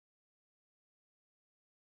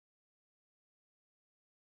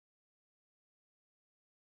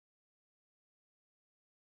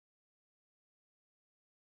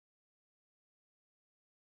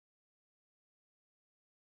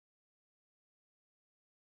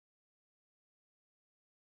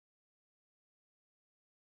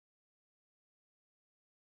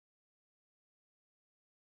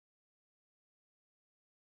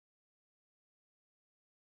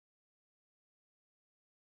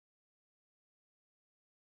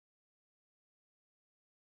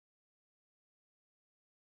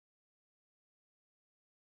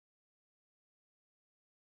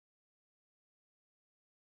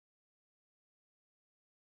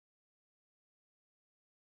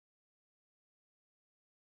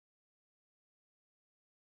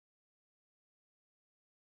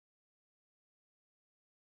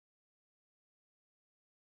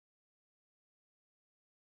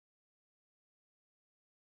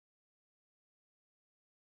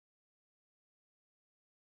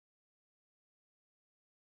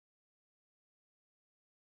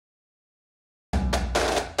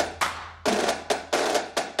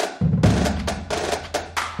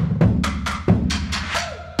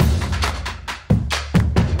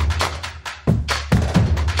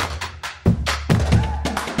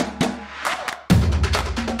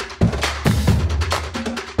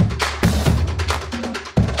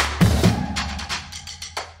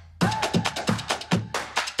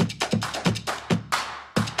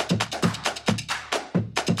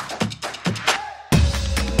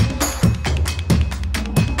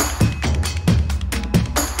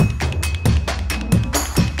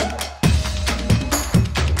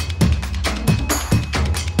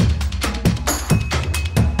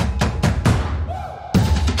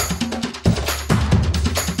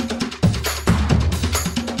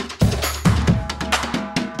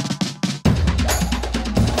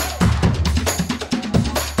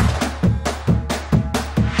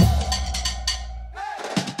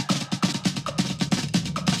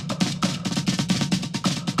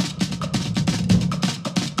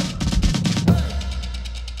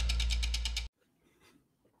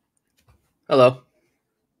Hello.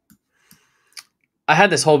 I had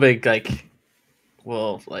this whole big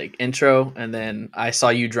intro, and then I saw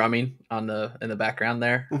you drumming in the background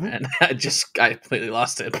there, Mhm. and I completely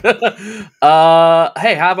lost it. Hey,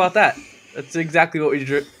 how about that? That's exactly what we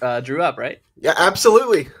drew up, right? Yeah,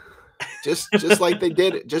 absolutely. Just like they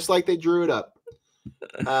did it, just like they drew it up.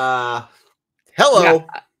 Yeah, Hello.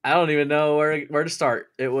 I don't even know where to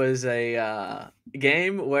start. It was a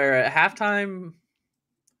game where at halftime,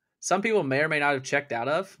 some people may or may not have checked out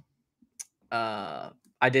of.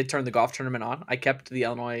 I did turn the golf tournament on. I kept the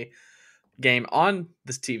Illinois game on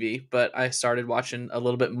this TV, but I started watching a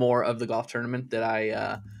little bit more of the golf tournament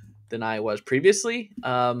than I was previously.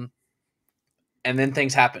 And then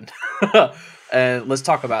things happened, and let's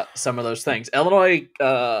talk about some of those things. Illinois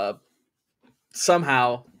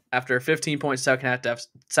somehow, after a 15-point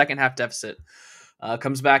second half deficit,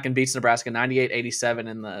 comes back and beats Nebraska 98-87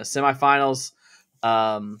 in the semifinals.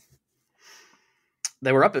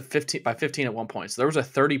 They were up at 15 by 15 at one point, so there was a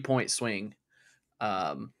 30-point swing.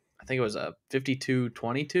 I think it was a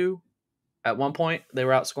 52-22 at one point. They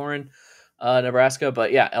were outscoring Nebraska,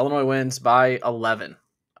 but yeah, Illinois wins by 11.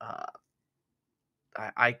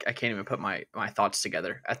 I can't even put my thoughts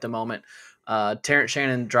together at the moment. Terrence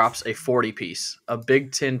Shannon drops a 40 piece, a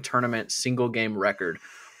Big Ten tournament single game record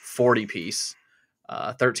 40 piece.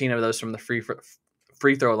 13 of those from the free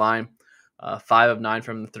throw line, 5 of 9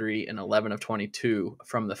 from the 3, and 11 of 22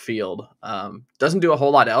 from the field. Doesn't do a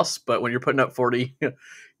whole lot else, but when you're putting up 40, you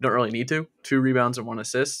don't really need to. 2 rebounds and 1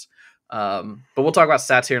 assist. But we'll talk about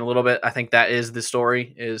stats here in a little bit. I think that is the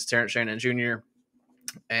story, is Terrence Shannon Jr.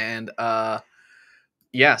 And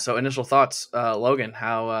yeah, so initial thoughts, Logan.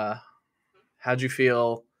 How'd you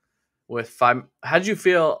feel with five? How'd you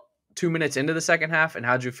feel 2 minutes into the second half, and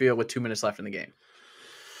how'd you feel with 2 minutes left in the game?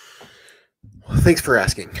 Well, thanks for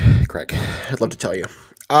asking, Craig. I'd love to tell you.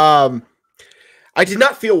 I did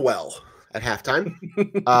not feel well at halftime.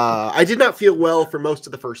 I did not feel well for most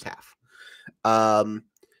of the first half.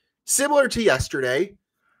 Similar to yesterday.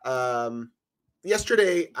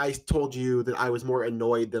 Yesterday, I told you that I was more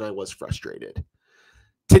annoyed than I was frustrated.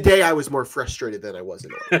 Today, I was more frustrated than I was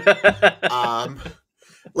annoyed.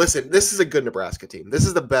 Listen, this is a good Nebraska team. This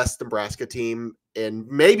is the best Nebraska team in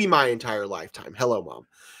maybe my entire lifetime. Hello,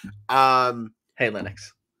 Mom. Hey,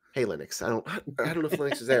 Lennox. Hey, Lennox. I don't know if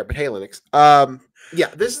Lennox is there, but hey, Lennox. Yeah,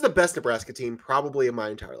 this is the best Nebraska team probably in my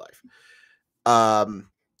entire life.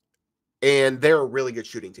 And they're a really good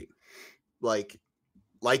shooting team. Like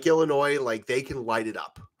Illinois, like they can light it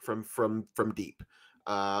up from deep.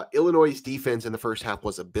 Illinois' defense in the first half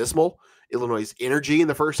was abysmal. Illinois' energy in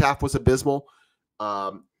the first half was abysmal.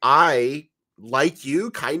 I, like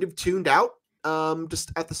you, kind of tuned out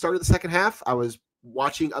just at the start of the second half. I was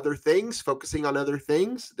watching other things, focusing on other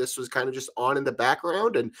things. This was kind of just on in the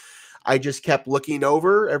background, and I just kept looking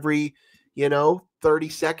over every, 30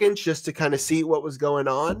 seconds just to kind of see what was going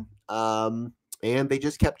on. And they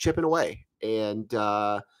just kept chipping away. And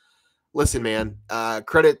listen, man,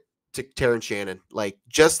 credit to Terrence Shannon. Like,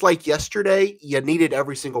 just like yesterday, you needed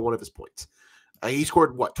every single one of his points. He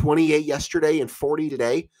scored, 28 yesterday and 40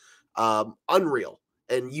 today. Unreal.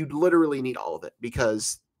 And you literally need all of it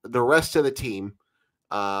because the rest of the team,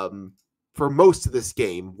 for most of this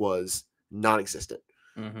game, was non-existent.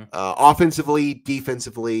 Mm-hmm. Offensively,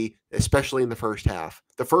 defensively, especially in the first half.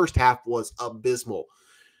 The first half was abysmal.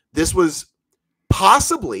 This was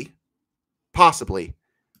possibly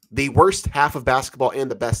the worst half of basketball and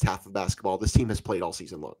the best half of basketball this team has played all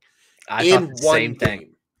season long. I thought the same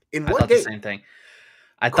thing. I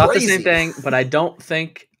thought the same thing, but I don't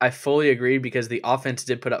think I fully agree because the offense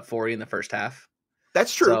did put up 40 in the first half.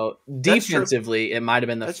 That's true. So defensively, it might have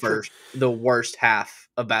been the worst half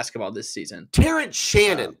of basketball this season. Terrence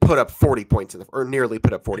Shannon put up 40 points nearly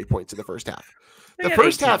put up 40 points in the first half. The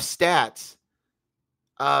first half stats,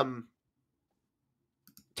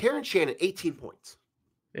 Terrence Shannon 18 points.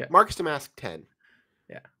 Yeah. Marcus Domask 10.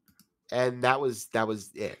 Yeah. And that was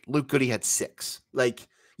it. Luke Goody had 6. Like,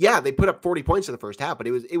 yeah, they put up 40 points in the first half, but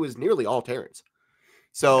it was nearly all Terrence.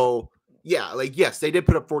 So, yeah, yes, they did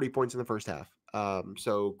put up 40 points in the first half.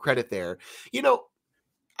 So credit there. I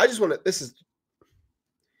just want to,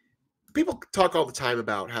 people talk all the time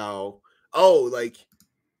about how, Illinois'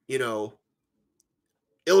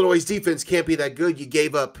 defense can't be that good. You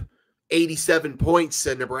gave up 87 points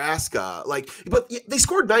to Nebraska. But they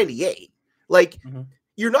scored 98. Mm-hmm.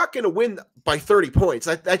 You're not going to win by 30 points.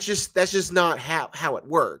 That's just not how it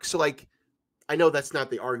works. So, I know that's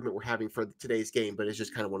not the argument we're having for today's game, but it's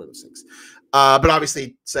just kind of one of those things. But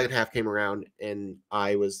obviously, second half came around, and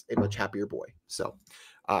I was a much happier boy. So,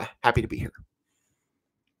 happy to be here.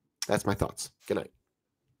 That's my thoughts. Good night.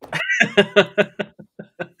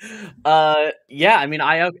 Yeah, I mean,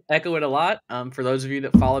 I echo it a lot. For those of you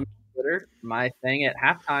that follow me on Twitter, my thing at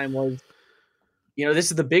halftime was,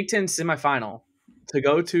 this is the Big Ten semifinal to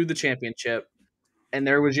go to the championship, and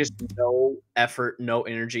there was just no effort, no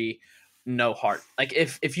energy, no heart. Like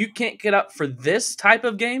if you can't get up for this type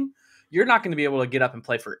of game, you're not going to be able to get up and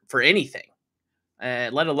play for anything,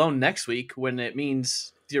 let alone next week when it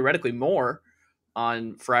means theoretically more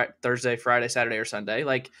on Thursday, Friday, Saturday, or Sunday.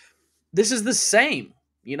 Like this is the same.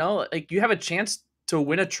 Like you have a chance to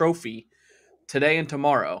win a trophy today and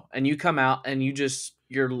tomorrow, and you come out and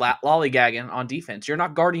you're lollygagging on defense. You're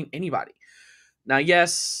not guarding anybody. Now,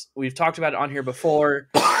 yes, we've talked about it on here before,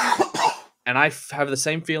 and I have the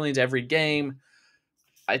same feelings every game.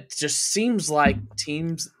 It just seems like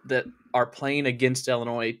teams that are playing against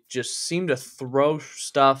Illinois just seem to throw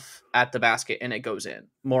stuff at the basket and it goes in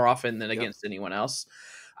more often than against anyone else.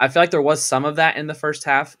 I feel like there was some of that in the first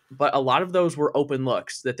half, but a lot of those were open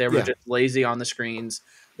looks that they were just lazy on the screens.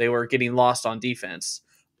 They were getting lost on defense.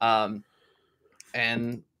 And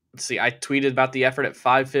let's see, I tweeted about the effort at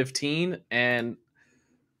 5:15, and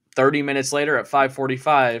 30 minutes later at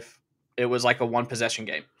 5:45, it was like a one possession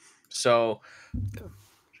game. So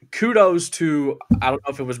kudos to, I don't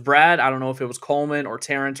know if it was Brad, I don't know if it was Coleman or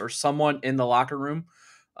Terrence or someone in the locker room.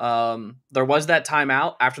 There was that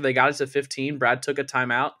timeout after they got it to 15. Brad took a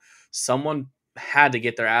timeout. Someone had to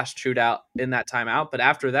get their ass chewed out in that timeout. But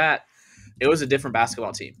after that, it was a different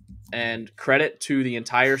basketball team. And credit to the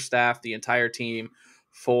entire staff, the entire team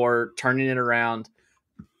for turning it around.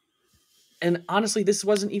 And honestly, this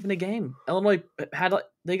wasn't even a game. Illinois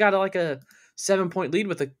they got like a 7-point lead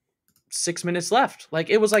with 6 minutes left. Like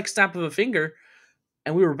it was like snap of a finger,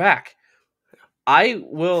 and we were back. I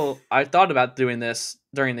thought about doing this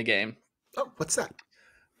during the game. Oh, what's that?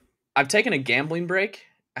 I've taken a gambling break.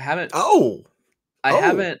 I haven't. I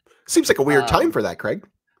haven't. Seems like a weird time for that, Craig.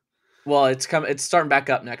 Well, it's starting back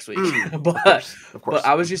up next week. Of course. But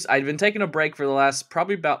I've been taking a break for the last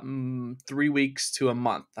probably about 3 weeks to a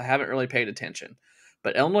month. I haven't really paid attention.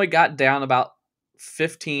 But Illinois got down about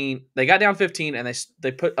 15. They got down 15, and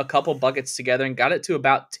they put a couple buckets together and got it to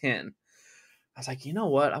about 10. I was like, you know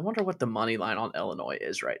what? I wonder what the money line on Illinois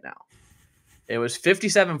is right now. It was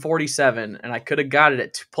 57-47, and I could have got it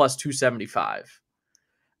at plus 275.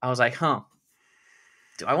 I was like, do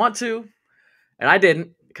I want to? And I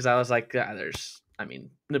didn't, because I was like,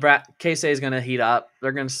 Nebraska, K-State is going to heat up.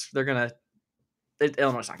 Illinois is not going to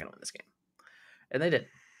win this game. And they did.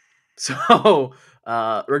 So,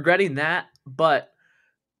 regretting that, but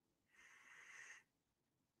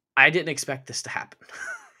I didn't expect this to happen.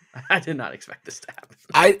 I did not expect this to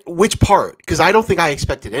happen. Which part? Because I don't think I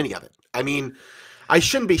expected any of it. I mean, I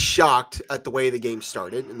shouldn't be shocked at the way the game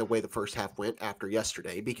started and the way the first half went after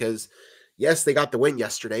yesterday, because yes, they got the win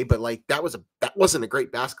yesterday, but like that wasn't a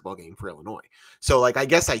great basketball game for Illinois. So like I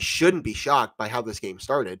guess I shouldn't be shocked by how this game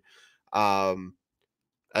started. And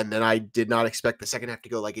then I did not expect the second half to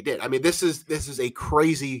go like it did. I mean, this is a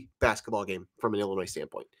crazy basketball game from an Illinois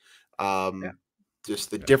standpoint.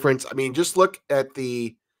 Just the difference. I mean, just look at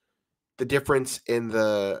the difference in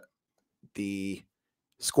the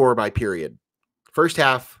score by period. First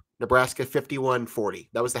half, Nebraska 51-40.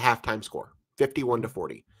 That was the halftime score,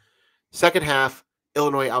 51-40. Second half,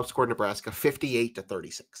 Illinois outscored Nebraska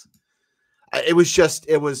 58-36.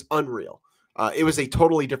 It was unreal. It was a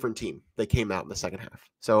totally different team that came out in the second half.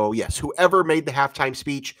 So yes, whoever made the halftime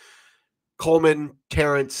speech, Coleman,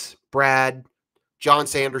 Terrence, Brad, John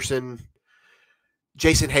Sanderson,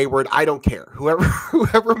 Jason Hayward, I don't care.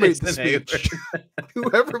 Whoever made the speech,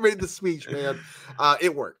 whoever made the speech, man,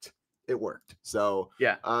 it worked. It worked. So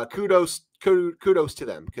yeah, kudos to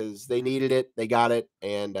them, because they needed it, they got it,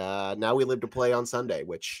 and now we live to play on Sunday.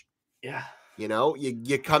 Which,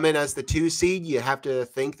 you come in as the 2 seed, you have to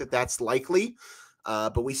think that that's likely.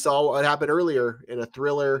 But we saw what happened earlier in a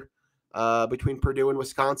thriller between Purdue and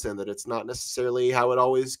Wisconsin, that it's not necessarily how it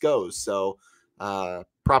always goes. So.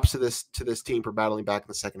 Props to this team for battling back in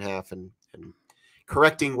the second half and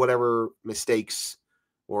correcting whatever mistakes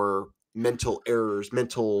or mental errors,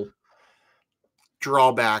 mental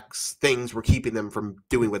drawbacks, things were keeping them from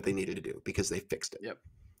doing what they needed to do, because they fixed it. Yep.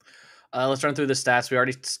 Let's run through the stats. We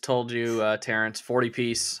already told you, Terrence, 40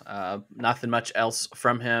 piece. Nothing much else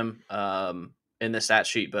from him in the stat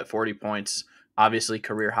sheet, but 40 points, obviously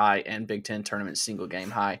career high and Big Ten tournament single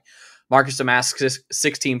game high. Marcus Domask,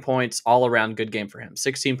 16 points, all around good game for him.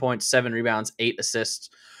 16 points, 7 rebounds, 8 assists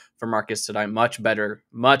for Marcus tonight. Much better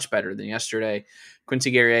than yesterday.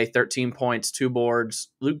 Quincy Guerrier, 13 points, 2 boards.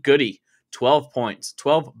 Luke Goody, 12 points,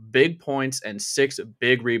 12 big points and 6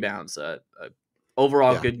 big rebounds.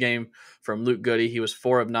 Overall, Yeah. good game from Luke Goody. He was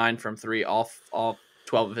 4 of 9 from 3. All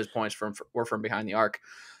 12 of his points were from behind the arc.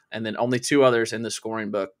 And then only 2 others in the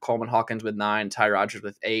scoring book. Coleman Hawkins with 9, Ty Rodgers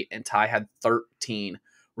with 8, and Ty had 13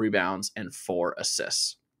 rebounds and 4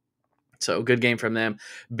 assists. So good game from them.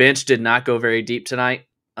 Bench did not go very deep tonight.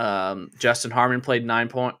 Justin Harmon played 9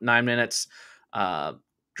 minutes.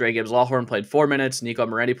 Dre Gibbs Lawhorn played 4 minutes. Nico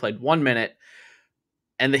Moretti played 1 minute.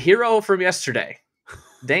 And the hero from yesterday,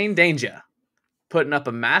 Dane Danger, putting up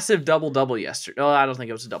a massive double-double yesterday. Oh, I don't think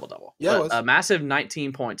it was a double-double. Yeah, but it was. a massive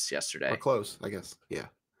 19 points yesterday. Or close, I guess. Yeah.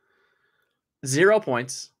 0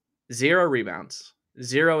 points, 0 rebounds,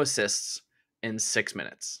 0 assists in 6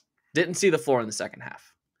 minutes. Didn't see the floor in the second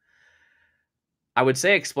half. I would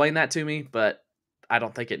say explain that to me, but I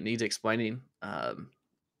don't think it needs explaining.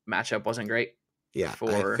 Matchup wasn't great. Yeah,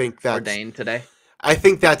 for Dane today. I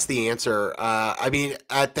think that's the answer. I mean,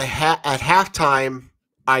 at halftime,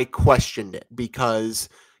 I questioned it because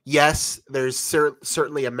yes, there's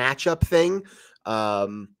certainly a matchup thing,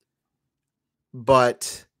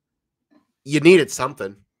 but you needed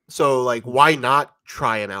something. So, like, why not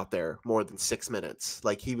try him out there more than 6 minutes?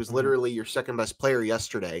 Like, he was literally your second best player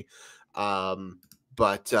yesterday.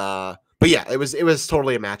 But yeah, it was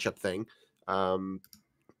totally a matchup thing.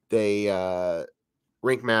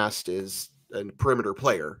 Rinkmast is a perimeter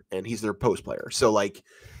player and he's their post player. So, like,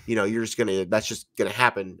 you know, that's just gonna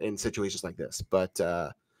happen in situations like this. But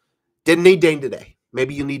didn't need Dane today.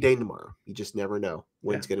 Maybe you'll need Dane tomorrow. You just never know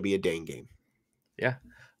when it's gonna be a Dane game. Yeah.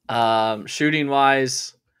 Shooting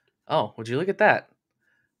wise, would you look at that?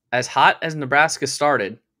 As hot as Nebraska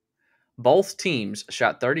started, both teams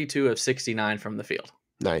shot 32 of 69 from the field.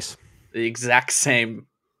 Nice. The exact same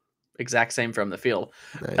from the field.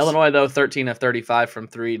 Nice. Illinois, though, 13 of 35 from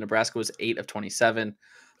 3. Nebraska was 8 of 27.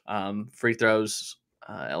 Free throws,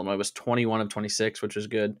 Illinois was 21 of 26, which was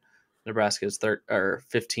good. Nebraska is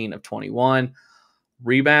 15 of 21.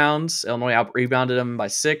 Rebounds, Illinois out-rebounded them by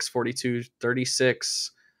 6,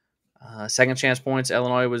 42-36. Second chance points,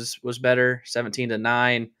 Illinois was better,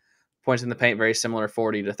 17-9. Points in the paint, very similar,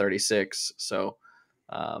 40-36. So,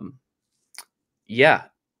 yeah.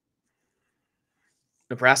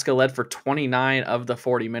 Nebraska led for 29 of the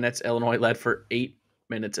 40 minutes. Illinois led for 8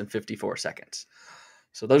 minutes and 54 seconds.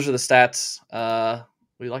 So those are the stats.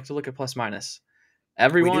 We like to look at plus minus.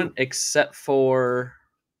 Everyone except for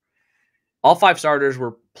all 5 starters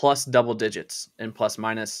were plus double digits in plus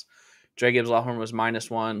minus. Dre Gibbs Lawhorn was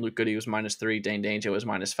 -1. Luke Goody was -3. Dane Danger was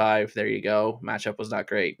 -5. There you go. Matchup was not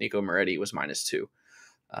great. Nico Moretti was -2.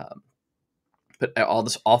 But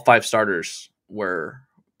all 5 starters were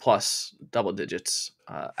plus double digits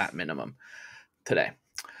at minimum today.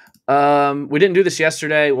 We didn't do this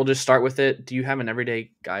yesterday. We'll just start with it. Do you have an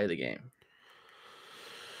everyday guy of the game?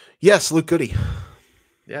 Yes, Luke Goody.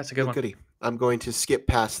 Yeah, it's a good one. Goody. I'm going to skip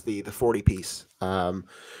past the 40 piece.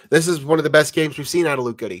 This is one of the best games we've seen out of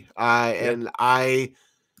Luke Goody. And I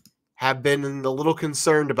have been a little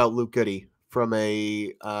concerned about Luke Goody from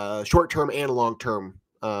a short-term and long-term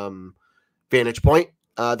vantage point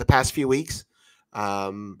the past few weeks.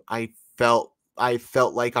 I felt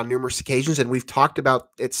like on numerous occasions, and we've talked about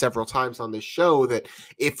it several times on this show, that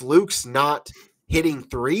if Luke's not hitting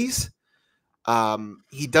threes,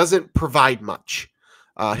 he doesn't provide much.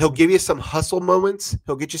 He'll give you some hustle moments.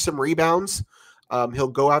 He'll get you some rebounds. He'll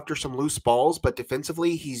go after some loose balls, but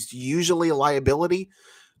defensively, he's usually a liability.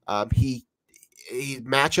 He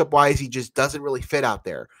matchup wise, he just doesn't really fit out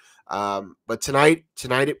there. But tonight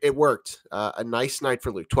it worked. A nice night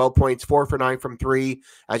for Luke. 12 points, 4 for 9 from 3.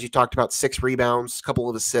 As you talked about, 6 rebounds, a couple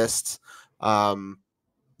of assists.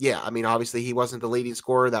 Yeah, I mean, obviously he wasn't the leading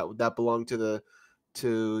scorer. That belonged to the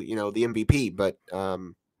MVP. But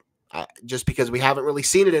just because we haven't really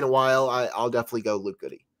seen it in a while, I'll definitely go Luke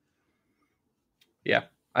Goody. Yeah,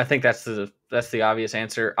 I think that's the obvious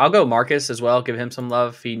answer. I'll go Marcus as well. Give him some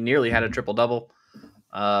love. He nearly had a triple-double.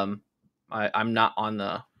 I'm not on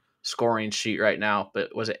the scoring sheet right now,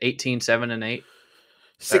 but was it 18, 7, and 8?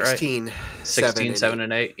 16, right? 16, 7,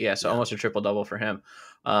 and 8. Yeah, so almost a triple-double for him.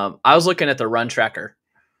 I was looking at the run tracker.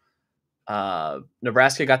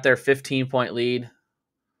 Nebraska got their 15-point lead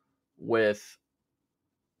with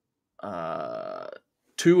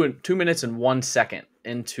 2 minutes and 1 second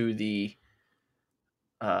into the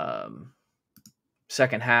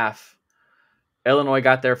second half. Illinois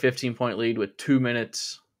got their 15-point lead with 2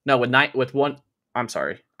 minutes. No, with 1. I'm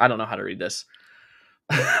sorry. I don't know how to read this.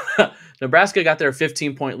 Nebraska got their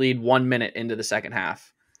 15-point lead 1 minute into the second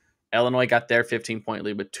half. Illinois got their 15-point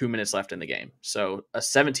lead with 2 minutes left in the game. So a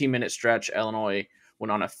 17-minute stretch, Illinois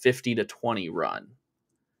went on a 50-20 run.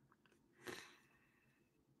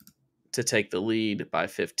 to take the lead by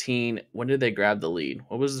 15. When did they grab the lead?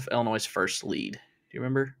 What was Illinois' first lead? Do you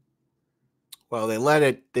remember? Well, they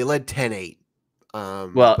led 10-8.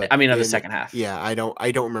 Well, But I mean, of the then, second half. yeah, I don't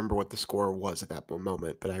remember what the score was at that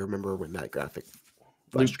moment, but I remember when that graphic Luke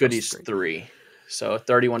flashed across the Goody's screen. 3. So a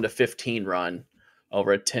 31-15 run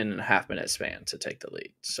over a 10.5-minute span to take the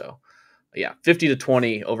lead. So, yeah,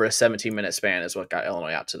 50-20 over a 17-minute span is what got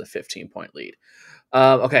Illinois out to the 15-point lead.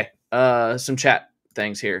 Okay, some chat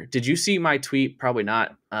things here. Did you see my tweet? Probably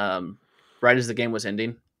not. Right as the game was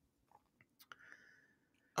ending.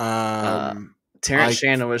 Terrence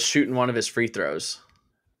Shannon was shooting one of his free throws.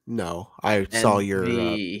 No, I saw your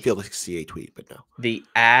Felix CA tweet, but no. The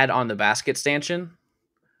ad on the basket stanchion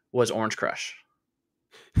was Orange Crush.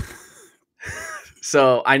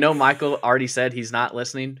 So I know Michael already said he's not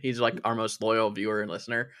listening. He's like our most loyal viewer and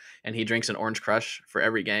listener, and he drinks an Orange Crush for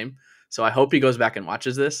every game. So I hope he goes back and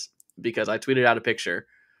watches this because I tweeted out a picture,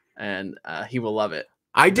 and he will love it.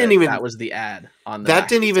 That was the ad on the. I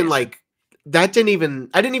didn't even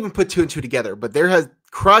put 2 and 2 together. But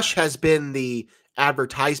Crush has been the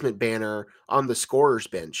advertisement banner on the scorer's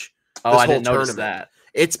bench. Oh, I didn't notice that.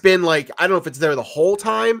 It's been like, I don't know if it's there the whole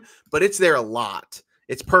time, but it's there a lot.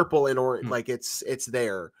 It's purple and orange, like it's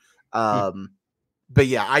there. But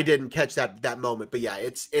yeah, I didn't catch that moment. But yeah,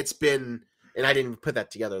 it's been, and I didn't put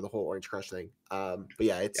that together, the whole Orange Crush thing. But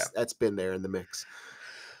yeah, that's been there in the mix.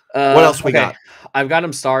 What else we got? I've got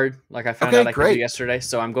them starred, like I found out I could do yesterday.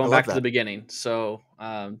 So I'm going back to the beginning. So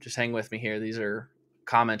just hang with me here. These are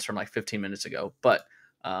comments from like 15 minutes ago. But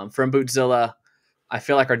from Bootzilla, I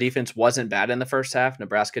feel like our defense wasn't bad in the first half.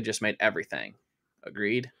 Nebraska just made everything.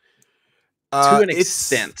 Agreed? To an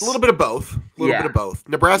extent. A little bit of both.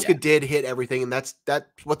 Nebraska did hit everything, and that's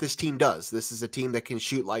what this team does. This is a team that can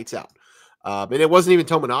shoot lights out. And it wasn't even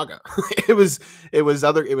Tominaga. it was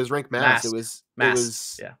Rink Mass. It was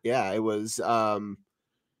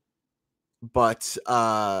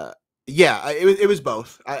it was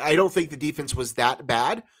both. I don't think the defense was that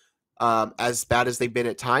bad, as bad as they've been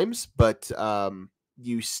at times, but I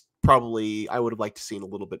would have liked to seen a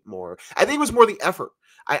little bit more. I think it was more the effort.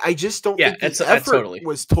 I just don't think the effort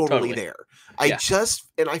was totally there. I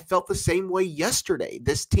felt the same way yesterday.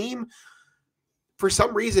 This team, for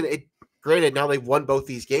some reason, granted, now they've won both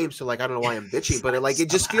these games, so like I don't know why I'm bitching, but it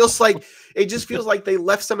just feels like they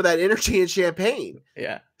left some of that energy in Champaign.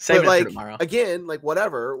 Yeah, save it for tomorrow. Again, like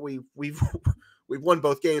whatever, we've won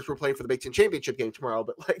both games. We're playing for the Big Ten championship game tomorrow,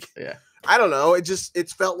 but I don't know.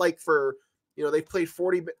 It's felt like for they've played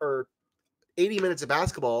 40 or 80 minutes of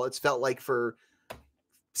basketball. It's felt like for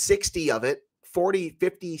 60 of it, 40,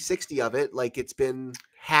 50, 60 of it, like it's been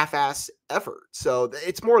half-ass effort. So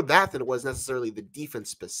it's more that than it was necessarily the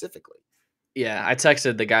defense specifically. Yeah, I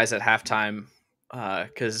texted the guys at halftime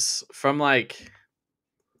because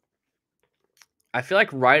I feel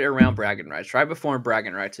like right around bragging rights, right before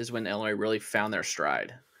bragging rights is when Illinois really found their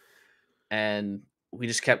stride. And we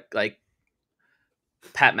just kept like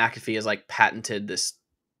Pat McAfee has like patented this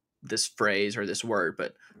phrase or this word,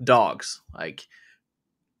 but dogs. Like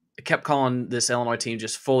I kept calling this Illinois team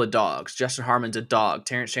just full of dogs. Justin Harmon's a dog.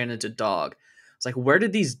 Terrence Shannon's a dog. It's like, where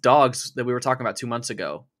did these dogs that we were talking about 2 months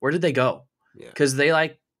ago, where did they go? Because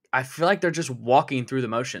I feel like they're just walking through the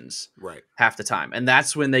motions half the time. And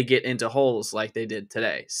that's when they get into holes like they did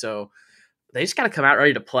today. So they just got to come out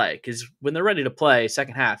ready to play, because when they're ready to play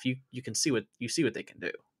second half, you can see what they can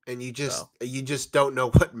do. And you just don't know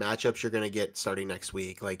what matchups you're going to get starting next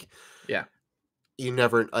week. Like, yeah. You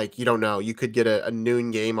never, like, you don't know. You could get a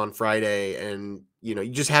noon game on Friday, and you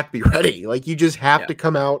just have to be ready. Like, you just have to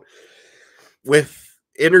come out with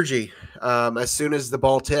energy as soon as the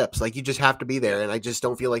ball tips. Like, you just have to be there. And I just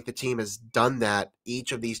don't feel like the team has done that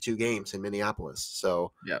each of these 2 games in Minneapolis.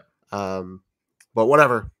 So, but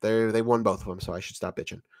whatever, they won both of them, so I should stop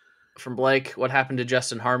bitching. From Blake, what happened to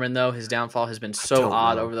Justin Harmon, though? His downfall has been so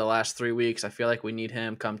odd over the last 3 weeks. I feel like we need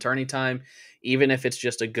him come tourney time, even if it's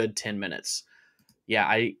just a good 10 minutes.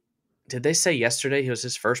 Yeah, did they say yesterday he was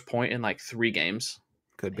his first point in like 3 games?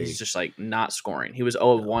 Could be. He's just like not scoring. He was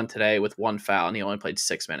 0 of 1 today with 1 foul, and he only played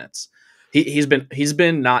 6 minutes. He's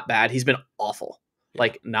been not bad. He's been awful,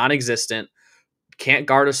 like non-existent. Can't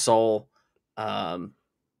guard a soul, and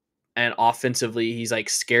offensively, he's like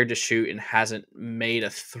scared to shoot and hasn't made a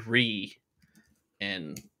 3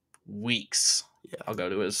 in weeks. Yeah. I'll go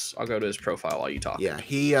to his profile while you talk. Yeah,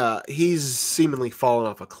 he's seemingly fallen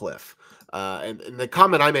off a cliff. And the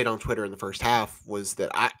comment I made on Twitter in the first half was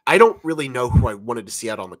that I don't really know who I wanted to see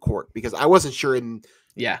out on the court, because I wasn't sure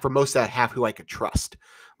for most of that half who I could trust.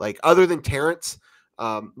 Like, other than Terrence,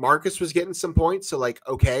 Marcus was getting some points. So like,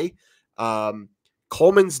 okay.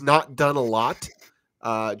 Coleman's not done a lot.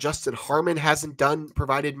 Justin Harmon hasn't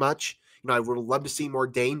provided much. I would love to see more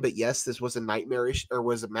Dane, but yes, this was a nightmarish or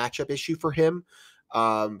was a matchup issue for him.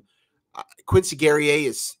 Quincy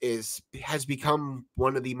Guerrier has become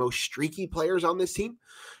one of the most streaky players on this team.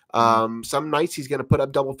 Some nights he's going to put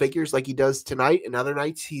up double figures like he does tonight, and other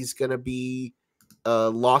nights he's going to be a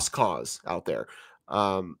lost cause out there.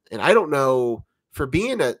 And I don't know, for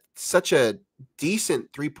being such a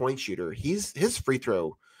decent 3-point shooter, his free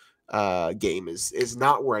throw game is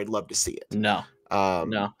not where I'd love to see it. No.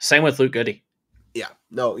 Same with Luke Goody. Yeah.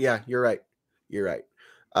 No. Yeah. You're right.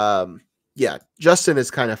 Yeah. Justin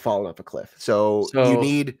is kind of fallen off a cliff. So you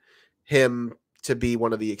need him to be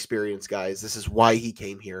one of the experienced guys. This is why he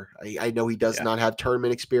came here. I know he does not have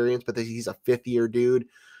tournament experience, but he's a 5th-year dude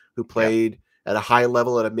who played at a high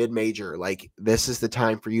level at a mid-major. Like, this is the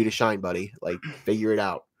time for you to shine, buddy. Like, figure it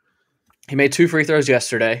out. He made 2 free throws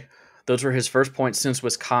yesterday. Those were his first points since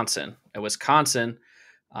Wisconsin. At Wisconsin,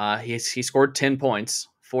 he scored 10 points,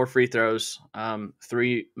 4 free throws,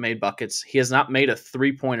 3 made buckets. He has not made a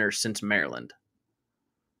 3-pointer since Maryland.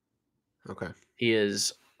 Okay. He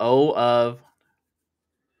is 0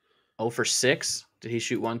 for 6. Did he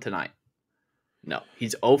shoot 1 tonight? No.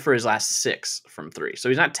 He's 0 for his last 6 from 3. So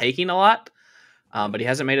he's not taking a lot, but he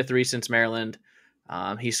hasn't made a 3 since Maryland.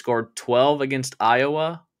 He scored 12 against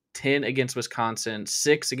Iowa, 10 against Wisconsin,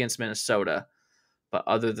 6 against Minnesota. But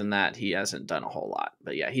other than that, he hasn't done a whole lot.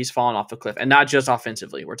 But yeah, he's fallen off a cliff. And not just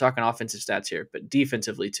offensively. We're talking offensive stats here, but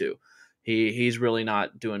defensively too. He's really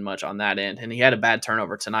not doing much on that end. And he had a bad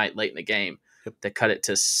turnover tonight late in the game that cut it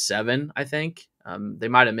to 7, I think. They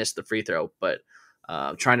might have missed the free throw, but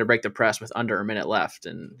trying to break the press with under a minute left,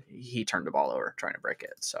 and he turned the ball over trying to break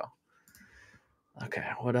it. So, okay,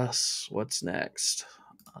 what else? What's next?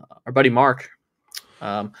 Our buddy Mark.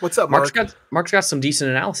 What's up, Mark? Mark's got some decent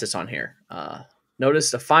analysis on here.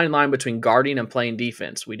 Notice a fine line between guarding and playing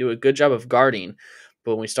defense. We do a good job of guarding,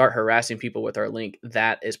 but when we start harassing people with our link,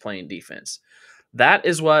 that is playing defense. That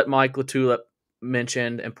is what Mike LaTulip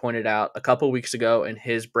mentioned and pointed out a couple weeks ago in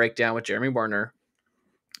his breakdown with Jeremy Werner.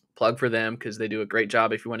 Plug for them because they do a great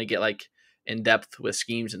job if you want to get like in depth with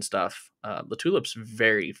schemes and stuff. LaTulip's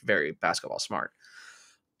very, very basketball smart.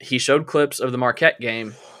 He showed clips of the Marquette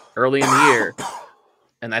game early in the year,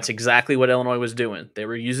 and that's exactly what Illinois was doing. They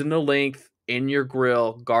were using the length in your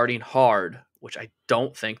grill, guarding hard, which I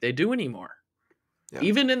don't think they do anymore. Yeah.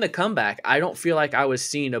 Even in the comeback, I don't feel like I was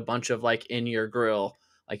seeing a bunch of like in your grill,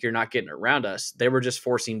 like you're not getting around us. They were just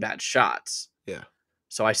forcing bad shots. Yeah.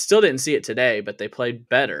 So I still didn't see it today, but they played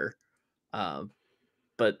better.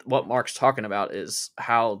 But what Mark's talking about is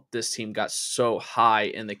how this team got so high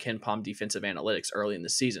in the KenPom defensive analytics early in the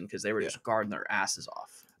season because they were just guarding their asses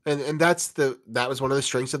off. And that was one of the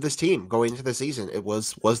strengths of this team going into the season. It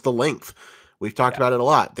was the length. We've talked about it a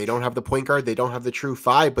lot. They don't have the point guard. They don't have the true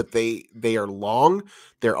 5, but they are long.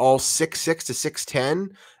 They're all 6'6" to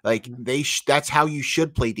 6'10". Like that's how you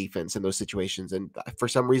should play defense in those situations. And for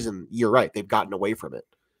some reason, you're right. They've gotten away from it.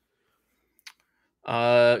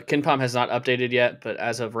 KenPom has not updated yet, but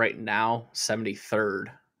as of right now, 73rd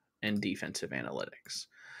in defensive analytics.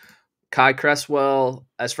 Kai Cresswell,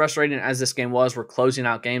 as frustrating as this game was, we're closing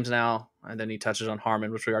out games now. And then he touches on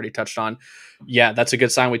Harmon, which we already touched on. Yeah, that's a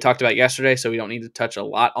good sign we talked about yesterday, so we don't need to touch a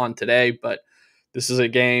lot on today. But this is a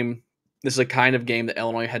kind of game that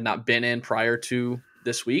Illinois had not been in prior to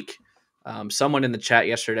this week. Someone in the chat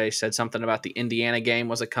yesterday said something about the Indiana game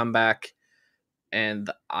was a comeback and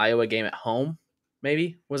the Iowa game at home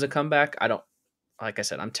maybe was a comeback. Like I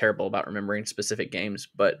said, I'm terrible about remembering specific games,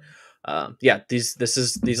 but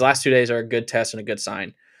these last 2 days are a good test and a good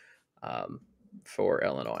sign for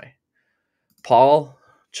Illinois. Paul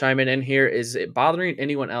chiming in here. Is it bothering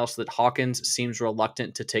anyone else that Hawkins seems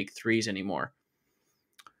reluctant to take threes anymore?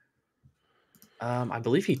 I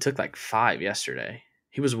believe he took like 5 yesterday.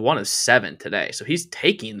 He was 1 of 7 today. So he's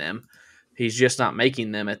taking them. He's just not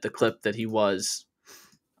making them at the clip that he was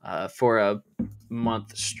for a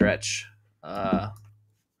month stretch a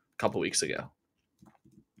couple weeks ago.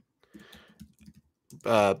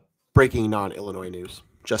 Breaking non-Illinois news.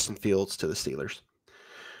 Justin Fields to the Steelers.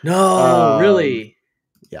 No, really?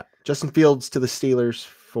 Yeah. Justin Fields to the Steelers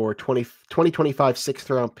for 2025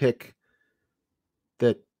 6th-round pick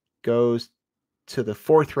that goes to the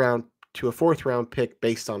 4th round to a 4th-round pick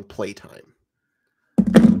based on play time.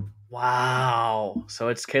 Wow. So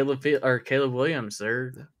it's Caleb Williams.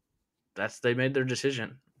 They made their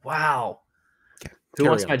decision. Wow. Okay, who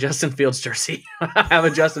wants my Justin Fields jersey? I have a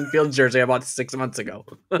Justin Fields jersey I bought 6 months ago.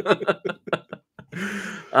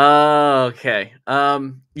 Okay.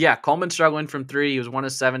 Coleman struggling from 3. He was 1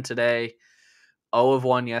 of 7 today. 0 of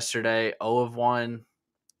 1 yesterday. 0 of 1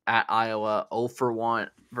 at Iowa, 0 for 1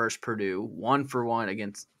 versus Purdue, 1 for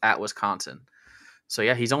 1 at Wisconsin. So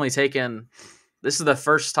yeah, he's only taken. This is the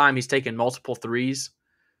first time he's taken multiple threes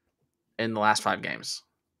in the last 5 games.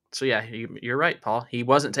 So yeah, you're right, Paul. He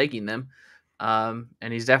wasn't taking them, and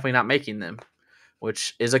he's definitely not making them,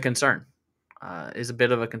 which is a concern. Is a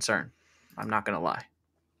bit of a concern. I'm not gonna lie.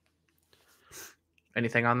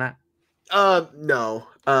 Anything on that? No.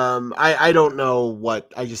 I don't know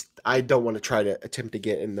what. I don't want to try to attempt to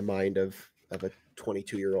get in the mind of a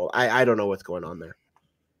 22-year-old. I don't know what's going on there.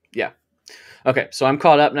 Yeah. Okay, so I'm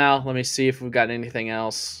caught up now. Let me see if we've got anything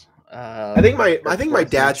else. I think my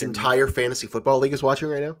dad's entire fantasy football league is watching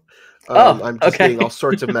right now. I'm just getting all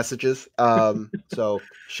sorts of messages. So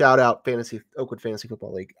shout out Oakwood Fantasy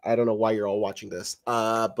Football League. I don't know why you're all watching this.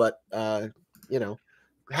 But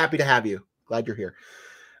happy to have you. Glad you're here.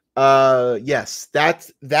 Yes,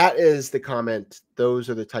 that is the comment. Those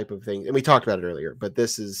are the type of things, and we talked about it earlier, but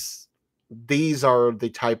these are the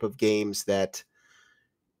type of games that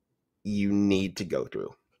you need to go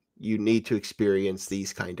through. You need to experience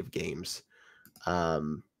these kind of games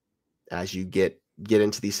as you get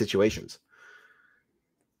into these situations.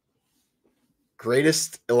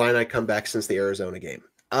 Greatest Illini comeback since the Arizona game.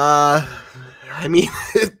 I mean,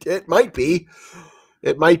 it might be.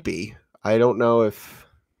 It might be. I don't know if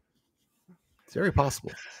it's very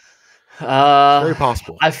possible. It's very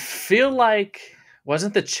possible. I feel like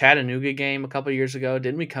wasn't the Chattanooga game a couple years ago?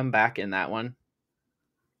 Didn't we come back in that one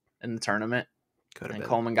in the tournament? Could have been.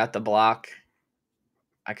 Coleman got the block.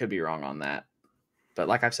 I could be wrong on that, but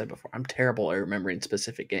like I've said before, I'm terrible at remembering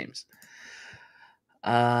specific games.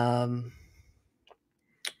 I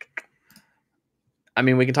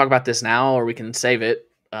mean, we can talk about this now, or we can save it.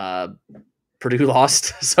 Purdue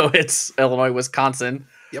lost, so it's Illinois, Wisconsin.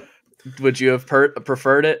 Yep. Would you have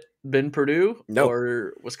preferred it been Purdue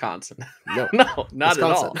or Wisconsin? No, no, not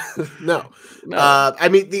Wisconsin. at all. No. I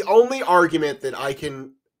mean, the only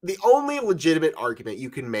legitimate argument you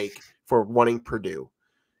can make for wanting Purdue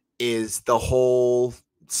is the whole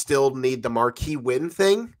still need the marquee win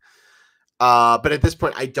thing. But at this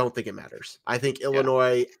point, I don't think it matters. I think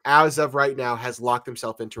Illinois, as of right now, has locked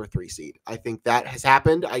himself into a 3 seed. I think that has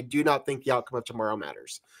happened. I do not think the outcome of tomorrow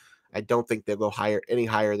matters. I don't think they'll go any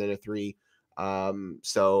higher than a 3.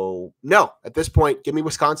 So no, at this point, give me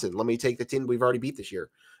Wisconsin. Let me take the team we've already beat this year,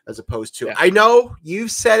 as opposed to, I know you've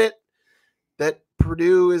said it, that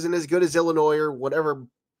Purdue isn't as good as Illinois or whatever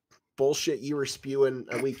bullshit you were spewing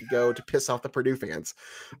a week ago to piss off the Purdue fans.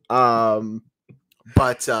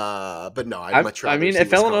 But no, I'd much rather see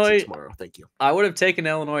if Wisconsin Illinois tomorrow. Thank you. I would have taken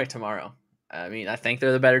Illinois tomorrow. I mean, I think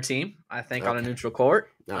they're the better team. I think on a neutral court,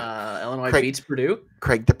 Illinois beats Purdue.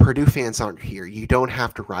 Craig, the Purdue fans aren't here. You don't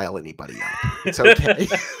have to rile anybody up. It's okay.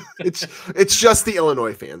 it's just the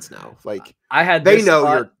Illinois fans now. Like they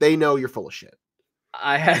know you're full of shit.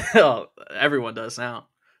 Everyone does now.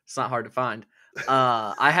 It's not hard to find.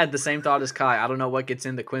 I had the same thought as Kai. I don't know what gets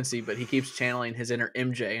into Quincy, but he keeps channeling his inner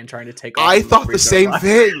MJ and trying to take off. I thought the same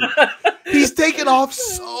thing. He's taken off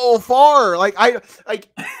so far.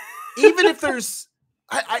 Even if there's,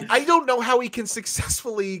 I don't know how he can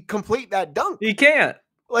successfully complete that dunk. He can't.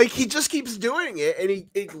 He just keeps doing it, and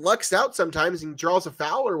he lucks out sometimes and draws a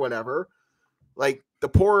foul or whatever. The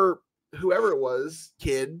poor whoever it was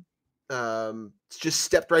kid, just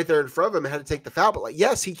stepped right there in front of him and had to take the foul. But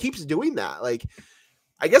yes, he keeps doing that.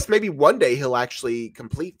 I guess maybe one day he'll actually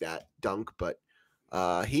complete that dunk, but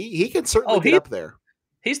he can certainly get up there.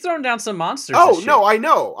 He's thrown down some monsters. Oh no, I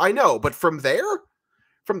know. But from there,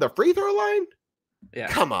 from the free throw line, yeah,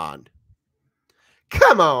 come on,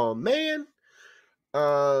 man.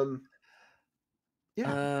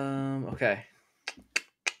 Okay.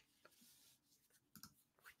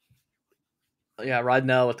 Yeah,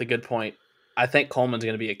 Rodnell with a good point. I think Coleman's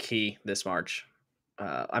going to be a key this March.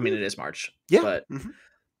 I mean, it is March. Yeah. But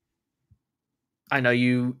I know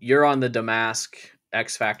you're on the Domask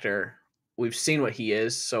X Factor. We've seen what he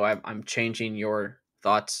is, so I'm changing your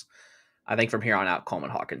thoughts. I think from here on out, Coleman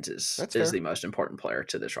Hawkins is the most important player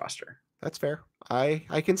to this roster. That's fair.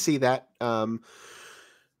 I can see that.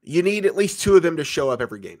 You need at least 2 of them to show up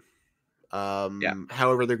every game.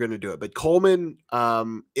 However they're going to do it. But Coleman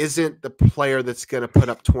isn't the player that's going to put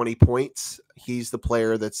up 20 points. He's the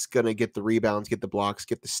player that's going to get the rebounds, get the blocks,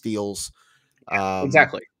 get the steals.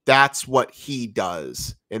 Exactly. That's what he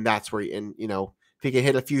does. And that's where, if he can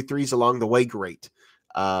hit a few threes along the way, great.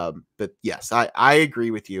 But yes, I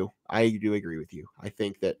agree with you. I do agree with you. I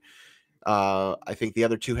think that I think the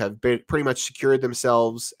other 2 have pretty much secured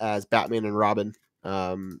themselves as Batman and Robin.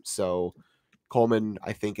 So Coleman,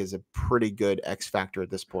 I think, is a pretty good X factor at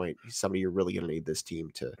this point. He's somebody you're really going to need this team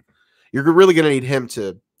to. You're really going to need him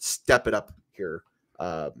to step it up here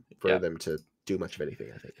for Yep. them to do much of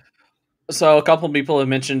anything, I think. So a couple people have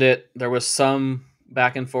mentioned it. There was some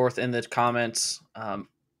back and forth in the comments.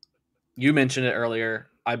 You mentioned it earlier.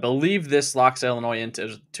 I believe this locks Illinois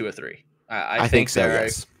into 2 or 3. I think think so, they're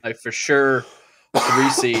yes. a for sure 3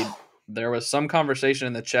 seed. There was some conversation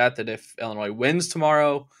in the chat that if Illinois wins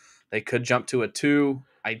tomorrow, they could jump to a 2.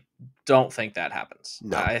 I don't think that happens.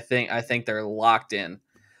 No. I think they're locked in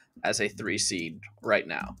as a 3 seed right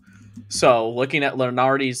now. So looking at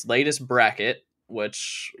Lenardi's latest bracket,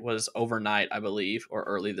 which was overnight, I believe, or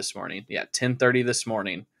early this morning. Yeah, 10:30 this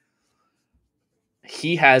morning.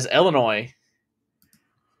 He has Illinois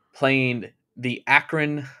playing the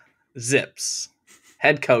Akron Zips,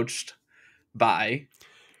 head coached by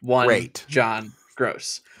one Great. John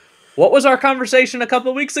Gross. What was our conversation a couple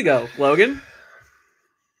of weeks ago, Logan?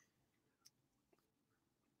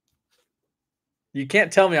 You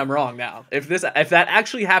can't tell me I'm wrong now. If that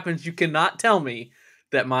actually happens, you cannot tell me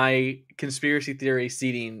that my conspiracy theory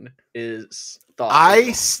seeding is thought.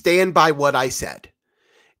 I stand by what I said.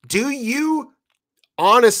 Do you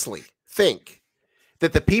honestly think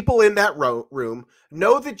that the people in that room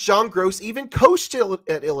know that John Gross even coached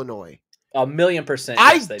at Illinois? 1,000,000%.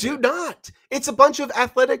 I Yes, they do not. It's a bunch of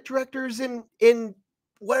athletic directors in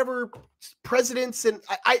whatever presidents, and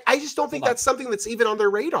I just don't think that's something that's even on their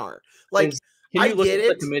radar. Like, can you look get at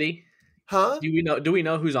it, the committee? Huh? Do we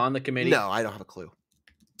know who's on the committee? No, I don't have a clue.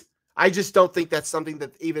 I just don't think that's something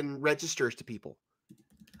that even registers to people.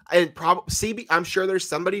 And probably I'm sure there's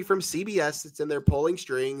somebody from CBS that's in there pulling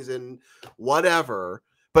strings and whatever.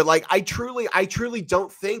 But like, I truly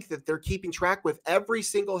don't think that they're keeping track with every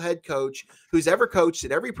single head coach who's ever coached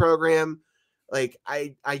at every program. Like,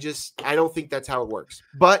 I don't think that's how it works.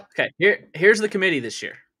 But okay, here's the committee this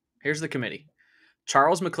year. Here's the committee: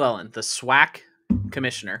 Charles McClellan, the SWAC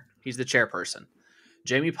commissioner, he's the chairperson.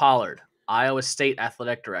 Jamie Pollard, Iowa State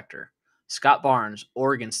athletic director. Scott Barnes,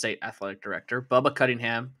 Oregon State athletic director. Bubba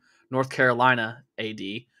Cunningham, North Carolina AD.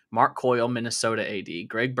 Mark Coyle, Minnesota AD.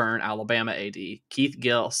 Greg Byrne, Alabama AD. Keith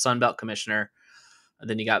Gill, Sunbelt commissioner. And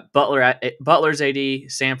then you got Butler's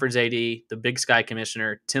AD, Sanford's AD, the Big Sky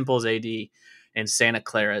commissioner, Temple's AD, and Santa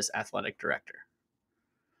Clara's athletic director.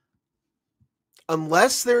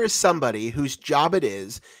 Unless there is somebody whose job it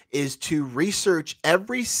is to research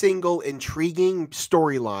every single intriguing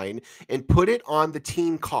storyline and put it on the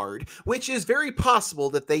team card, which is very possible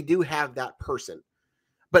that they do have that person.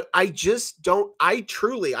 But I just don't. I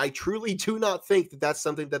truly do not think that that's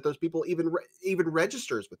something that those people even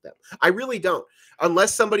registers with them. I really don't,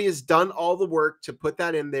 unless somebody has done all the work to put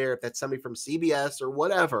that in there. If that's somebody from CBS or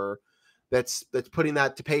whatever, that's putting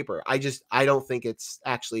that to paper. I don't think it's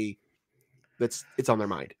actually it's on their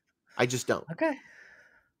mind. I just don't. Okay.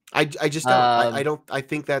 I just don't. I don't. I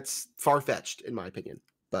think that's far fetched in my opinion.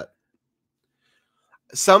 But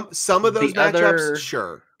some of those matchups,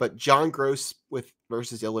 sure. But John Gross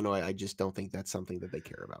versus Illinois, I just don't think that's something that they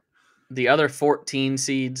care about. The other 14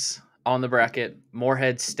 seeds on the bracket: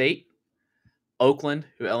 Morehead State, Oakland,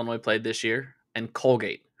 who Illinois played this year, and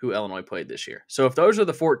Colgate, who Illinois played this year. So if those are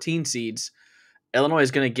the 14 seeds, Illinois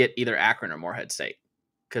is going to get either Akron or Morehead State.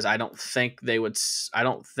 Because I don't think they would. I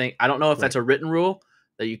don't know if that's a written rule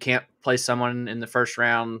that you can't play someone in the first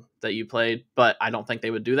round that you played, but I don't think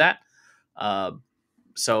they would do that.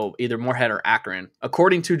 So either Morehead or Akron,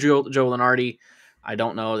 according to Joe Lenardi. I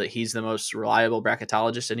don't know that he's the most reliable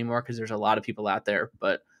bracketologist anymore because there's a lot of people out there,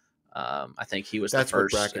 but I think he was the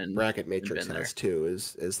first. That's what Bracket Matrix has too.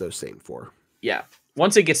 Is those same four? Yeah.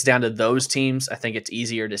 Once it gets down to those teams, I think it's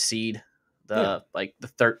easier to seed the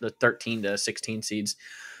 13 to 16 seeds.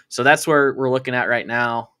 So that's where we're looking at right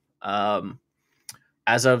now.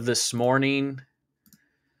 As of this morning,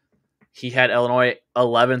 he had Illinois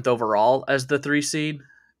 11th overall as the 3 seed,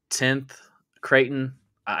 10th Creighton.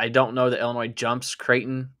 I don't know that Illinois jumps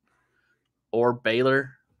Creighton or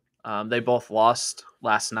Baylor. They both lost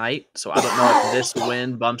last night, so I don't know if this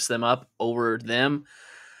win bumps them up over them.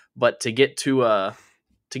 But to get to a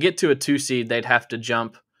 2 seed, they'd have to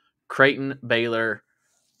jump Creighton, Baylor,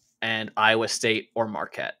 and Iowa State or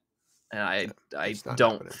Marquette. And I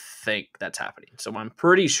don't think that's happening. So I'm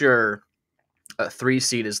pretty sure a 3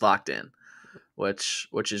 seed is locked in, which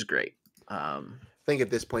is great. I think at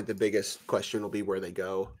this point the biggest question will be where they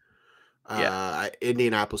go. Yeah.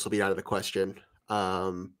 Indianapolis will be out of the question,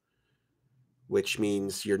 which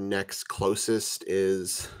means your next closest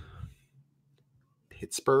is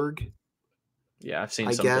Pittsburgh. Yeah, I've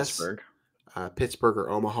seen some Pittsburgh. Pittsburgh or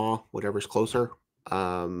Omaha, whatever's closer.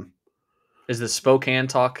 Is the Spokane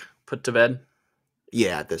talk put to bed?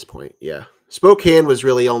 Yeah, at this point, yeah. Spokane was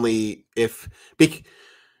really only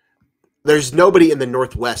there's nobody in the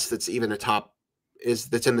Northwest that's even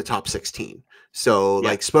that's in the top 16. So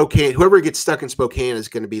like Spokane, whoever gets stuck in Spokane is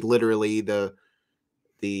going to be literally the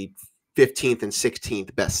 15th and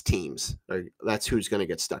 16th best teams. That's who's going to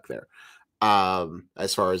get stuck there.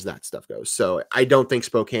 As far as that stuff goes. So I don't think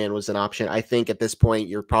Spokane was an option. I think at this point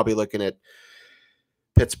you're probably looking at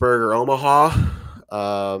Pittsburgh or Omaha.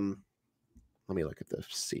 Let me look at the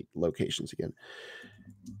seat locations again.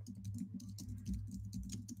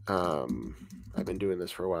 I've been doing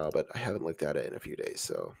this for a while, but I haven't looked at it in a few days,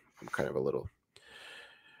 so I'm kind of a little.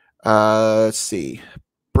 Let's see.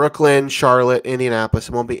 Brooklyn, Charlotte, Indianapolis.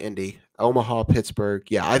 It won't be Indy. Omaha, Pittsburgh.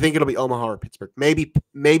 Yeah, I think it'll be Omaha or Pittsburgh. Maybe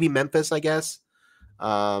Memphis, I guess.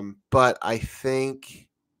 But I think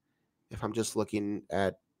if I'm just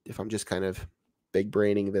kind of big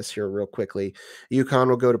braining this here real quickly, UConn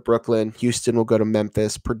will go to Brooklyn, Houston will go to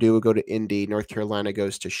Memphis, Purdue will go to Indy, North Carolina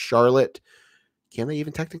goes to Charlotte. Can they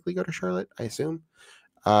even technically go to Charlotte? I assume.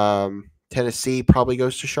 Tennessee probably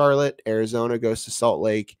goes to Charlotte. Arizona goes to Salt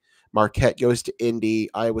Lake. Marquette goes to Indy.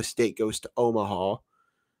 Iowa State goes to Omaha.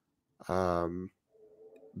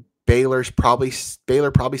 Baylor probably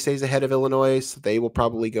stays ahead of Illinois, so they will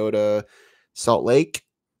probably go to Salt Lake,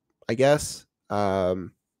 I guess.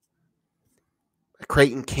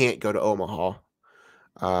 Creighton can't go to Omaha.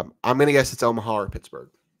 I'm gonna guess it's Omaha or Pittsburgh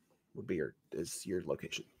would be your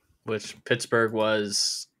location. Which Pittsburgh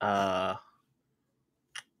was Pittsburgh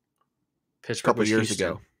a couple years Houston,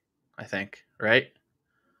 ago, I think, right?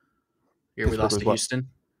 The year we lost to Houston.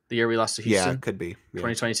 The year we lost to Houston. Yeah, it could be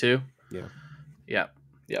 2022. Yeah.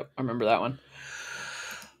 Yep. I remember that one.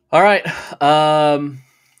 All right.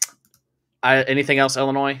 Anything else,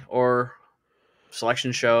 Illinois or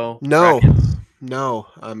selection show? No. Brackets? No.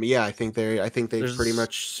 Yeah, I think they've pretty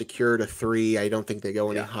much secured a 3. I don't think they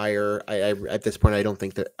go any higher. I at this point I don't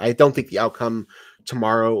think the outcome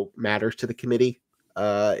tomorrow matters to the committee.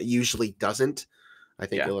 It usually doesn't. I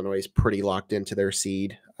think Illinois is pretty locked into their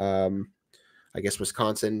seed. I guess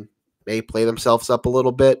Wisconsin may play themselves up a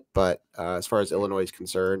little bit, but as far as Illinois is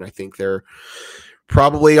concerned, I think they're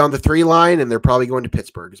probably on the 3 line, and they're probably going to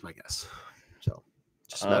Pittsburgh is my guess. So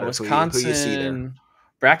just a matter Wisconsin, of who you see there.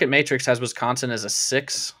 Bracket Matrix has Wisconsin as a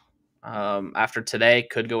 6. After today,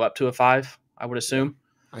 could go up to a 5, I would assume.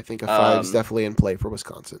 Yeah. I think a 5 is definitely in play for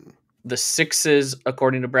Wisconsin. The 6s,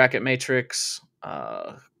 according to Bracket Matrix,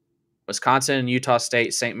 Wisconsin, Utah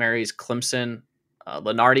State, St. Mary's, Clemson.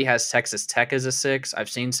 Lenardi has Texas Tech as a 6. I've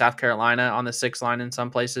seen South Carolina on the 6 line in some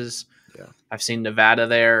places. Yeah, I've seen Nevada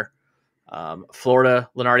there. Florida,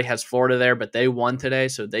 Lenardi has Florida there, but they won today,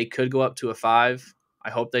 so they could go up to a 5. I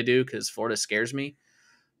hope they do because Florida scares me.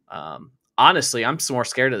 Honestly, I'm more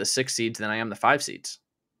scared of the 6 seeds than I am the 5 seeds.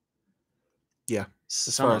 Yeah,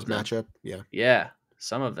 as far as matchup, yeah,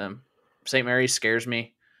 some of them. St. Mary's scares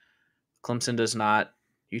me. Clemson does not.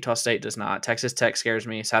 Utah State does not. Texas Tech scares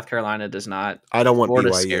me. South Carolina does not. I don't want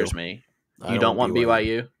Florida BYU. Scares me. You don't want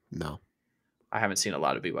BYU? No. I haven't seen a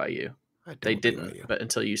lot of BYU. They didn't, BYU. But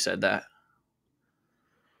until you said that.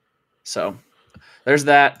 So there's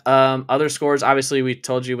that. Other scores, obviously, we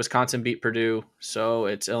told you Wisconsin beat Purdue. So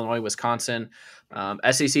it's Illinois, Wisconsin.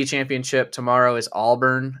 SEC championship tomorrow is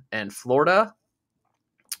Auburn and Florida.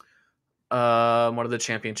 What are the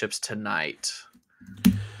championships tonight?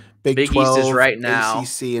 Big 12, East is right now.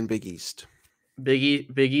 ACC and Big East. Big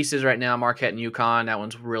East is right now. Marquette and UConn. That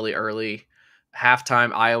one's really early.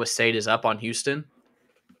 Halftime, Iowa State is up on Houston,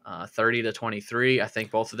 30-23. I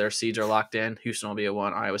think both of their seeds are locked in. Houston will be a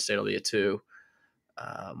 1. Iowa State will be a 2.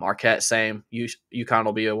 Marquette, same. UConn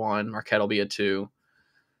will be a 1. Marquette will be a 2.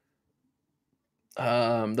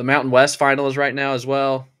 The Mountain West final is right now as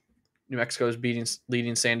well. New Mexico is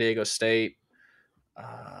leading San Diego State.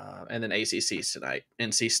 And then ACC's tonight,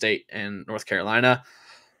 NC State and North Carolina.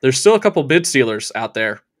 There's still a couple bid stealers out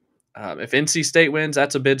there. If NC State wins,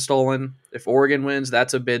 that's a bid stolen. If Oregon wins,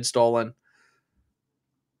 that's a bid stolen.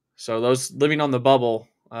 So those living on the bubble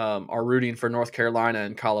are rooting for North Carolina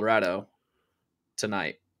and Colorado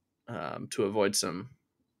tonight to avoid some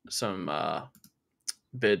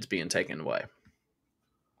bids being taken away.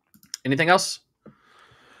 Anything else?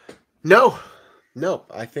 No,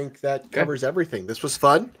 I think that covers everything. This was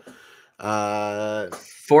fun.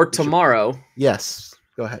 For tomorrow, yes,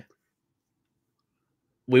 go ahead.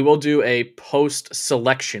 We will do a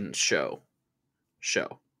post-selection show.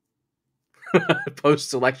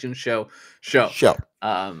 Post-selection show.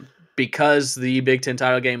 Because the Big Ten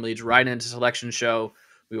title game leads right into selection show,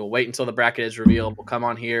 we will wait until the bracket is revealed. We'll come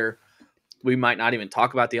on here. We might not even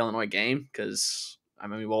talk about the Illinois game because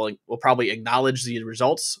we'll probably acknowledge the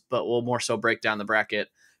results, but we'll more so break down the bracket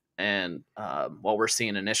and what we're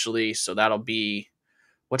seeing initially. So that'll be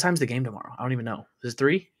What time's the game tomorrow? I don't even know. Is it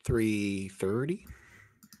 3? 3:30.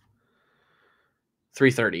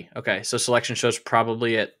 3:30. Okay, so selection show's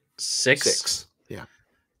probably at 6. 6. Yeah.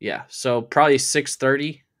 Yeah, so probably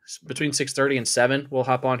 6:30, between 6:30 and 7. We'll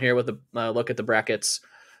hop on here with a look at the brackets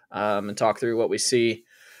and talk through what we see.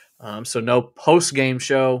 So no post-game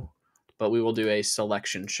show, but we will do a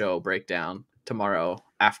selection show breakdown tomorrow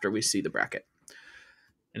after we see the bracket.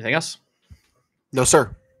 Anything else? No,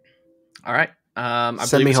 sir. All right. I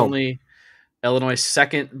Send believe me it's home. only Illinois'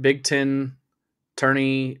 second Big Ten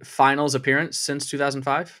tourney finals appearance since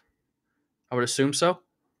 2005. I would assume so.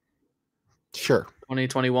 Sure.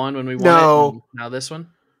 2021 when we won No. it. And now this one.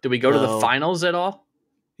 Did we go to the No. finals at all?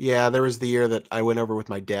 Yeah, there was the year that I went over with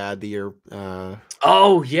my dad. The year.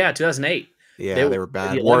 Oh yeah, 2008. Yeah, they were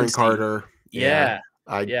bad. the Warren 11 seed. Carter. Yeah.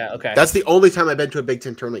 Yeah, Okay. That's the only time I've been to a Big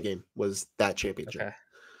Ten tournament game was that championship. Okay.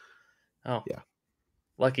 Oh yeah.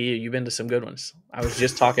 Lucky you. You've been to some good ones. I was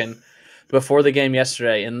just talking before the game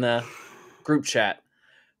yesterday in the group chat.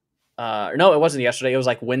 No, it wasn't yesterday. It was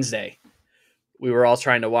like Wednesday. We were all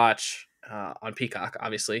trying to watch on Peacock,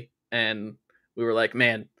 obviously, and we were like,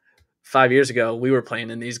 "Man, 5 years ago we were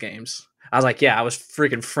playing in these games." I was like, "Yeah, I was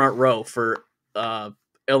freaking front row for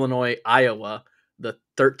Illinois, Iowa, the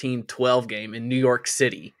 13-12 game in New York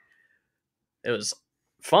City. It was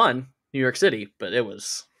fun, New York City, but it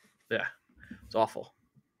was awful.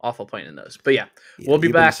 Awful playing in those. But yeah, we'll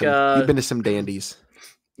be back. You've been to some dandies.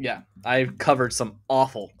 Yeah, I've covered some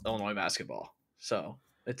awful Illinois basketball, so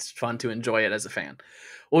it's fun to enjoy it as a fan.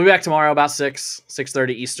 We'll be back tomorrow about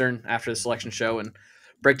 6:30 Eastern after the selection show and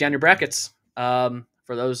break down your brackets. For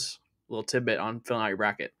those little tidbit on filling out your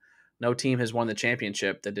bracket, no team has won the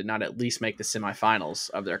championship that did not at least make the semifinals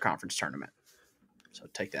of their conference tournament. So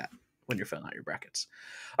take that when you're filling out your brackets.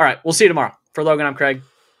 All right, we'll see you tomorrow. For Logan, I'm Craig.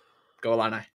 Go Illini.